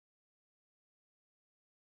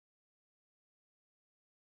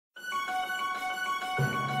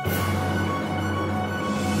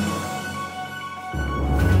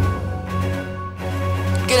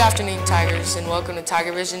Good afternoon, Tigers, and welcome to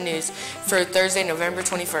TigerVision News for Thursday, November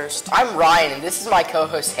 21st. I'm Ryan, and this is my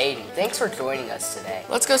co-host Hayden. Thanks for joining us today.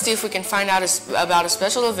 Let's go see if we can find out about a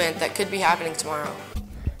special event that could be happening tomorrow.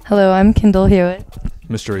 Hello, I'm Kendall Hewitt.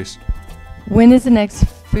 Mr. Reese. When is the next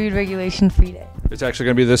food regulation free day? It's actually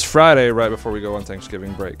going to be this Friday, right before we go on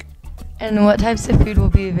Thanksgiving break. And what types of food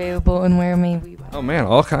will be available and where may we buy? Oh man,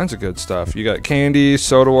 all kinds of good stuff. You got candy,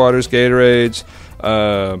 soda waters, Gatorades,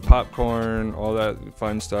 popcorn, all that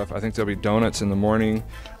fun stuff. I think there'll be donuts in the morning.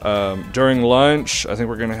 During lunch, I think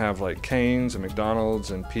we're going to have like Cane's and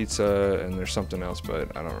McDonald's and pizza, and there's something else,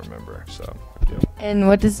 but I don't remember. So, yeah. And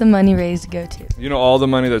what does the money raised go to? You know, all the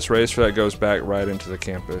money that's raised for that goes back right into the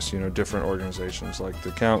campus. You know, different organizations like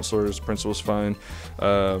the counselors, principals fund,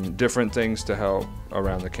 different things to help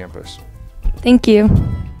around the campus. Thank you.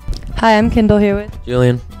 Hi, I'm Kendall Hewitt.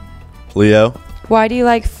 Julian. Leo. Why do you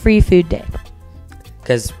like Free Food Day?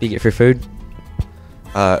 Because we get free food.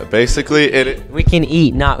 Basically, We can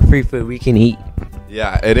eat, not free food. We can eat.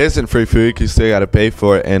 yeah, it isn't free food because you still got to pay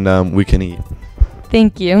for it, and we can eat.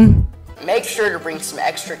 Thank you. Make sure to bring some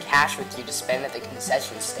extra cash with you to spend at the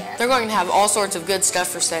concession stand. They're going to have all sorts of good stuff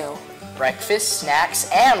for sale. Breakfast, snacks,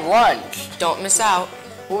 and lunch. Don't miss out.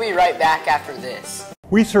 We'll be right back after this.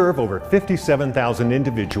 We serve over 57,000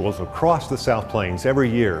 individuals across the South Plains every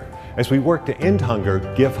year as we work to end hunger,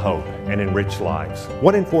 give hope, and enrich lives.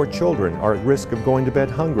 1 in 4 children are at risk of going to bed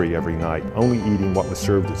hungry every night, only eating what was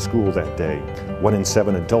served at school that day. 1 in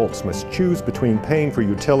 7 adults must choose between paying for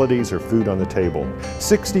utilities or food on the table.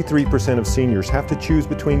 63% of seniors have to choose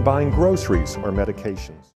between buying groceries or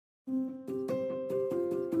medications.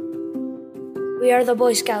 We are the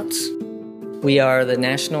Boy Scouts. We are the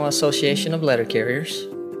National Association of Letter Carriers.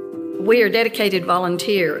 We are dedicated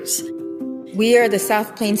volunteers. We are the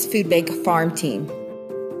South Plains Food Bank Farm Team.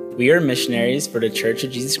 We are missionaries for the Church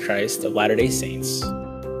of Jesus Christ of Latter-day Saints.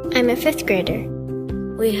 I'm a 5th grader.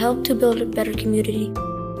 We help to build a better community.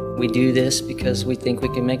 We do this because we think we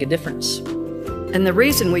can make a difference. And the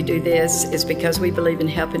reason we do this is because we believe in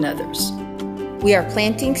helping others. We are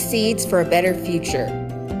planting seeds for a better future.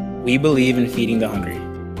 We believe in feeding the hungry.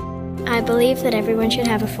 I believe that everyone should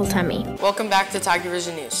have a full tummy. Welcome back to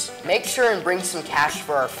TigerVision News. Make sure and bring some cash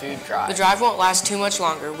for our food drive. The drive won't last too much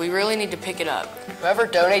longer. We really need to pick it up. Whoever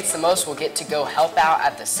donates the most will get to go help out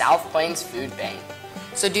at the South Plains Food Bank.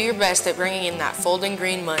 So do your best at bringing in that folding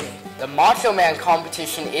green money. The Macho Man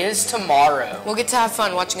competition is tomorrow. We'll get to have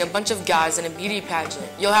fun watching a bunch of guys in a beauty pageant.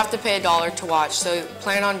 You'll have to pay $1 to watch, so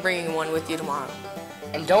plan on bringing one with you tomorrow.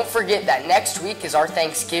 And don't forget that next week is our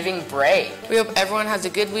Thanksgiving break. We hope everyone has a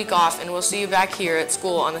good week off, and we'll see you back here at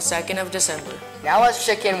school on the 2nd of December. Now let's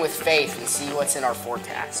check in with Faith and see what's in our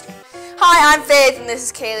forecast. Hi, I'm Faith, and this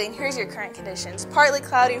is Kaylee, and here's your current conditions. Partly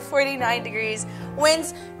cloudy, 49 degrees,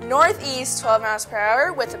 winds northeast 12 miles per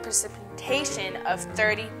hour with a precipitation of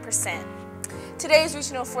 30%. Today's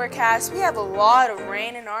regional forecast, we have a lot of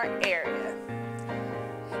rain in our area.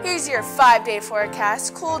 Here's your 5-day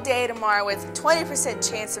forecast. Cool day tomorrow with 20%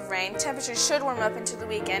 chance of rain. Temperatures should warm up into the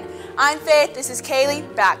weekend. I'm Faith. This is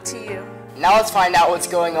Kaylee. Back to you. Now let's find out what's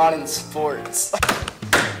going on in sports.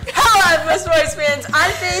 Hello, my sports fans. I'm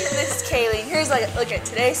Faith, and this is Kaylee. Here's a look at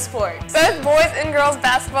today's sports. Both boys and girls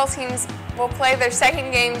basketball teams will play their second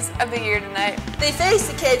games of the year tonight. They face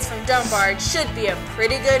the kids from Dunbar. It should be a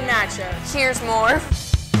pretty good matchup. Here's more.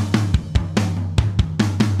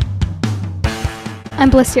 I'm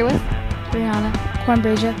Bliss here with Brianna,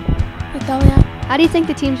 Cornbrasia, Natalia. How do you think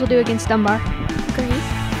the teams will do against Dunbar? Great.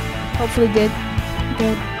 Hopefully good.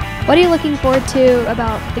 Good. What are you looking forward to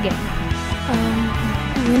about the game?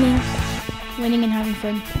 Winning. Winning and having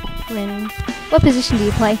fun. Winning. What position do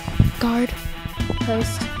you play? Guard.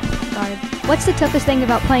 Post. Guard. What's the toughest thing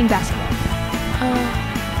about playing basketball?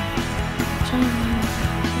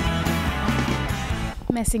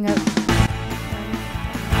 Messing up.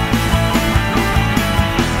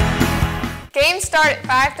 Games start at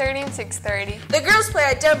 5:30 and 6:30. The girls play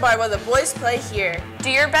at Dunbar while the boys play here.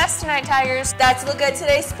 Do your best tonight, Tigers. That's a look at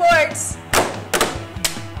today's sports.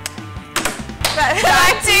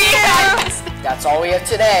 Back to you. That's all we have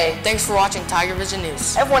today. Thanks for watching TigerVision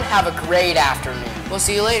News. Everyone have a great afternoon. We'll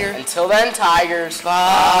see you later. Until then, Tigers.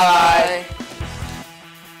 Bye. Bye.